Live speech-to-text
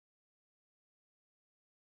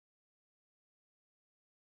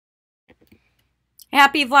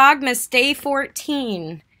Happy Vlogmas Day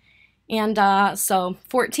 14. And so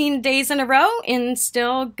 14 days in a row and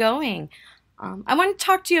still going. I want to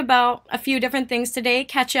talk to you about a few different things today,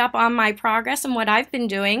 catch up on my progress and what I've been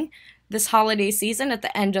doing this holiday season at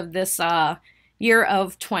the end of this year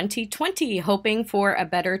of 2020, hoping for a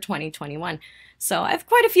better 2021. So I have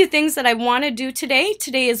quite a few things that I want to do today.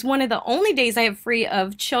 Today is one of the only days I have free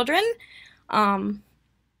of children,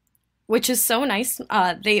 which is so nice.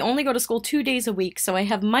 They only go to school 2 days a week, so I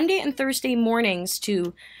have Monday and Thursday mornings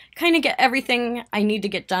to kind of get everything I need to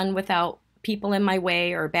get done without people in my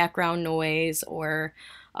way or background noise or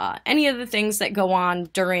any of the things that go on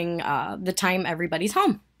during the time everybody's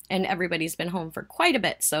home. And everybody's been home for quite a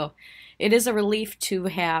bit, so it is a relief to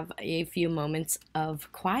have a few moments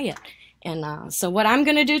of quiet. And so what I'm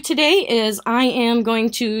going to do today is I am going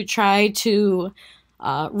to try to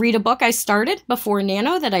read a book I started before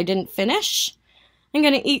Nano that I didn't finish. I'm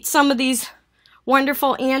going to eat some of these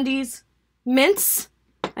wonderful Andes mints.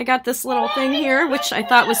 I got this little thing here, which I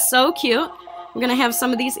thought was so cute. I'm going to have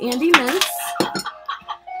some of these Andes mints.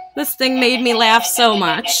 This thing made me laugh so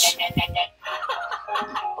much.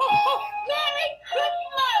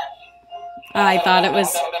 I thought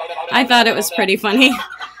it was pretty funny.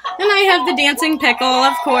 And I have the dancing pickle,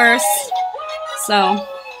 of course. So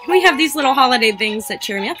we have these little holiday things that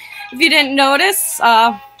cheer me up. If you didn't notice,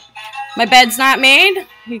 my bed's not made.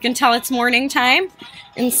 You can tell it's morning time.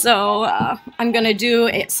 And so I'm going to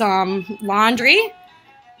do some laundry.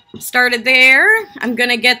 Started there. I'm going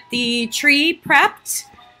to get the tree prepped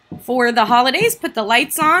for the holidays, put the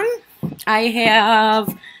lights on. I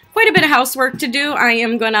have quite a bit of housework to do. I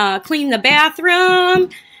am going to clean the bathroom,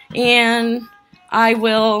 and I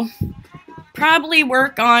will probably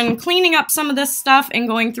work on cleaning up some of this stuff and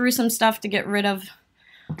going through some stuff to get rid of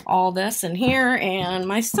all this in here. And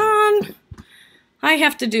my son, I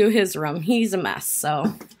have to do his room. He's a mess,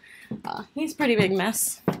 so he's a pretty big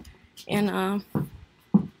mess. And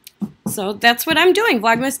so that's what I'm doing,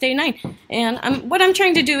 Vlogmas Day 9. And what I'm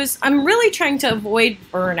trying to do is I'm really trying to avoid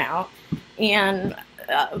burnout and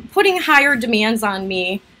putting higher demands on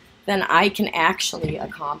me than I can actually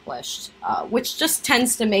accomplish, which just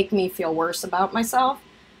tends to make me feel worse about myself.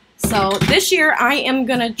 So this year I am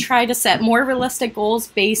going to try to set more realistic goals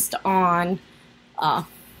based on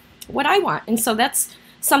what I want. And so that's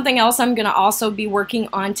something else I'm going to also be working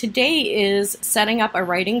on today, is setting up a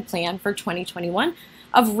writing plan for 2021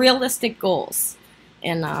 of realistic goals.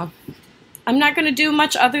 And I'm not going to do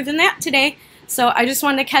much other than that today. So I just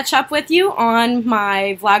wanted to catch up with you on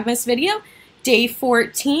my Vlogmas video, Day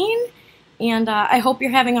 14, and I hope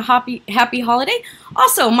you're having a happy holiday.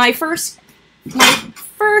 Also, my first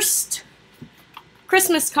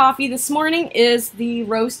Christmas coffee this morning is the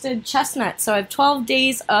roasted chestnut. So I have 12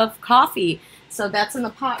 days of coffee. So that's in the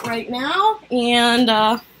pot right now,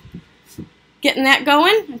 and getting that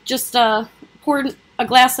going. Just poured a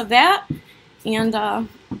glass of that, and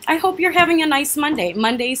I hope you're having a nice Monday.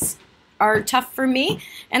 Mondays are tough for me,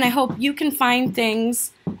 and I hope you can find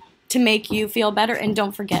things to make you feel better. And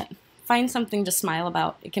don't forget, find something to smile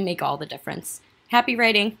about. It can make all the difference. Happy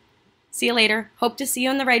writing. See you later. Hope to see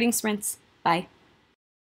you in the writing sprints. Bye.